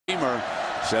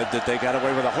Hall-of-Famer, said that they got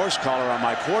away with a horse collar on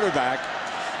my quarterback.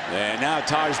 And now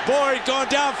Taj Boyd going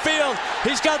downfield.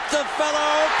 He's got the fellow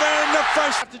open. The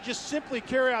first to just simply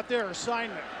carry out their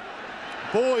assignment.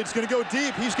 Boyd's going to go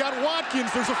deep. He's got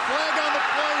Watkins. There's a flag on the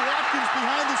play. Watkins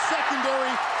behind the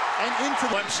secondary and into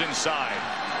the Clemson side.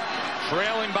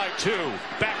 Trailing by 2.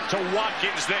 Back to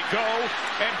Watkins they go,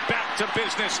 and back to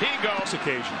business he goes.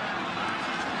 Occasion.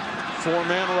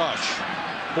 4-man rush.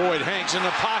 Boyd hangs in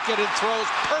the pocket and throws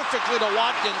perfectly to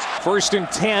Watkins. 1st and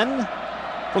 10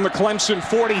 from the Clemson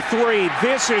 43.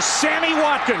 This is Sammy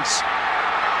Watkins.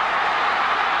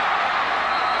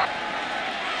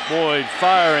 Boyd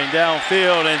firing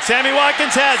downfield, and Sammy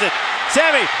Watkins has it.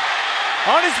 Sammy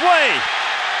on his way.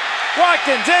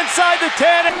 Watkins inside the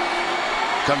 10.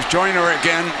 comes Joyner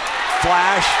again.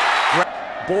 Flash.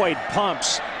 Boyd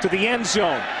pumps to the end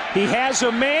zone. He has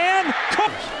a man. Taj's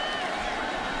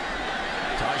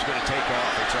going to take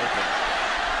off. It's open.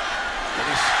 And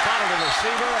he spotted the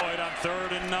receiver. Boyd on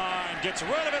 3rd and 9. Gets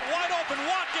rid of it. Wide open.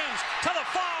 Watkins to the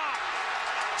 5.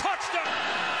 Touchdown.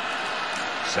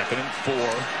 2nd and 4.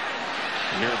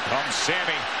 Here comes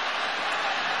Sammy.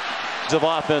 Of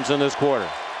offense in this quarter.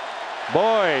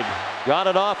 Boyd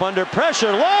got it off under pressure,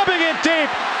 lobbing it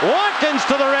deep. Watkins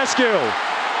to the rescue.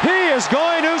 He is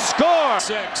going to score.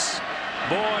 6.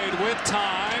 Boyd with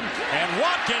time, and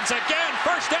Watkins again.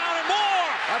 1st down and more.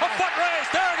 A foot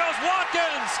race. There goes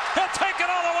Watkins. He'll take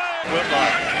it all the way.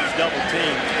 Whitlock, he's double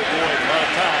teamed. Boyd, a lot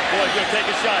of time. Boyd gonna take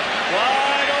a shot.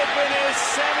 Wide open is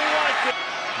Sammy Watkins.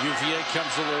 UVA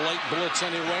comes with a late blitz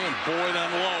anyway, and Boyd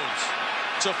unloads.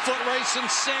 It's a foot race, and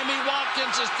Sammy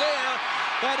Watkins is there.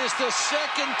 That is the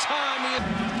 2nd time he...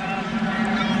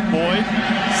 Boyd,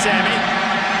 Sammy,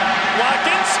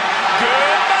 Watkins,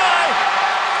 goodbye.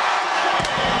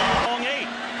 Long 8.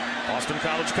 Boston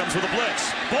College comes with a blitz.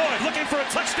 Boyd looking for a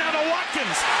touchdown to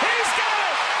Watkins. He's got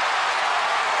it!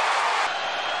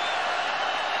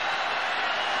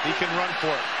 He can run for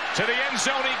it. To the end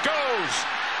zone he goes.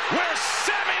 Where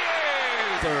Sammy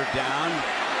is! 3rd down.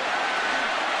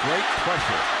 Great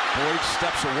pressure. Boyd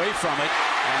steps away from it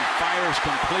and fires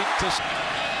complete to...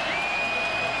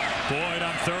 Boyd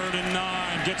on 3rd and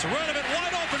 9. Gets rid of it.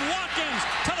 Wide open. Watkins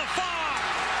to the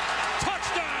 5.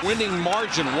 Touchdown. Winning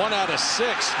margin, 1 out of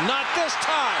 6. Not this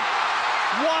time.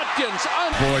 Watkins.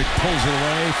 Boyd pulls it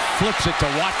away, flips it to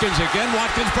Watkins again.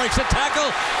 Watkins breaks a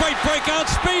tackle. Great breakout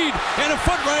speed and a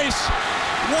foot race.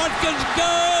 Watkins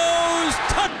goes.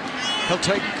 He'll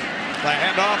take the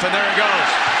handoff, and there he goes.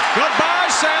 Goodbye,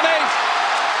 Sammy.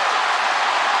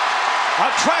 A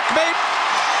track mate.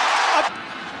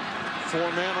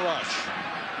 4-man rush.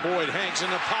 Boyd hangs in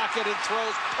the pocket and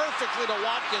throws perfectly to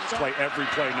Watkins. Play every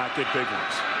play, not get big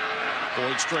ones.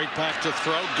 Boyd straight back to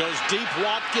throw, goes deep.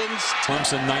 Watkins.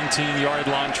 Clemson 19-yard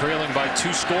line, trailing by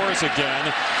 2 scores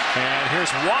again. And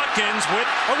here's Watkins with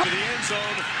to the end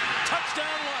zone.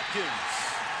 Touchdown, Watkins.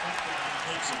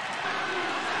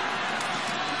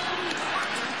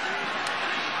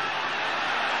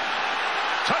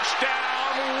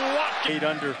 Touchdown, Watkins. 8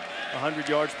 under 100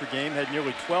 yards per game, had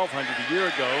nearly 1,200 a year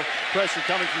ago. Pressure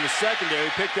coming from the secondary,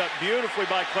 picked up beautifully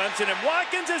by Clemson, and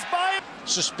Watkins is by him.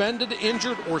 Suspended,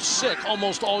 injured, or sick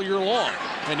almost all year long.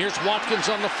 And here's Watkins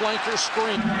on the flanker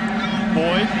screen.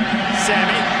 Boyd,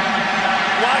 Sammy,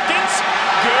 Watkins.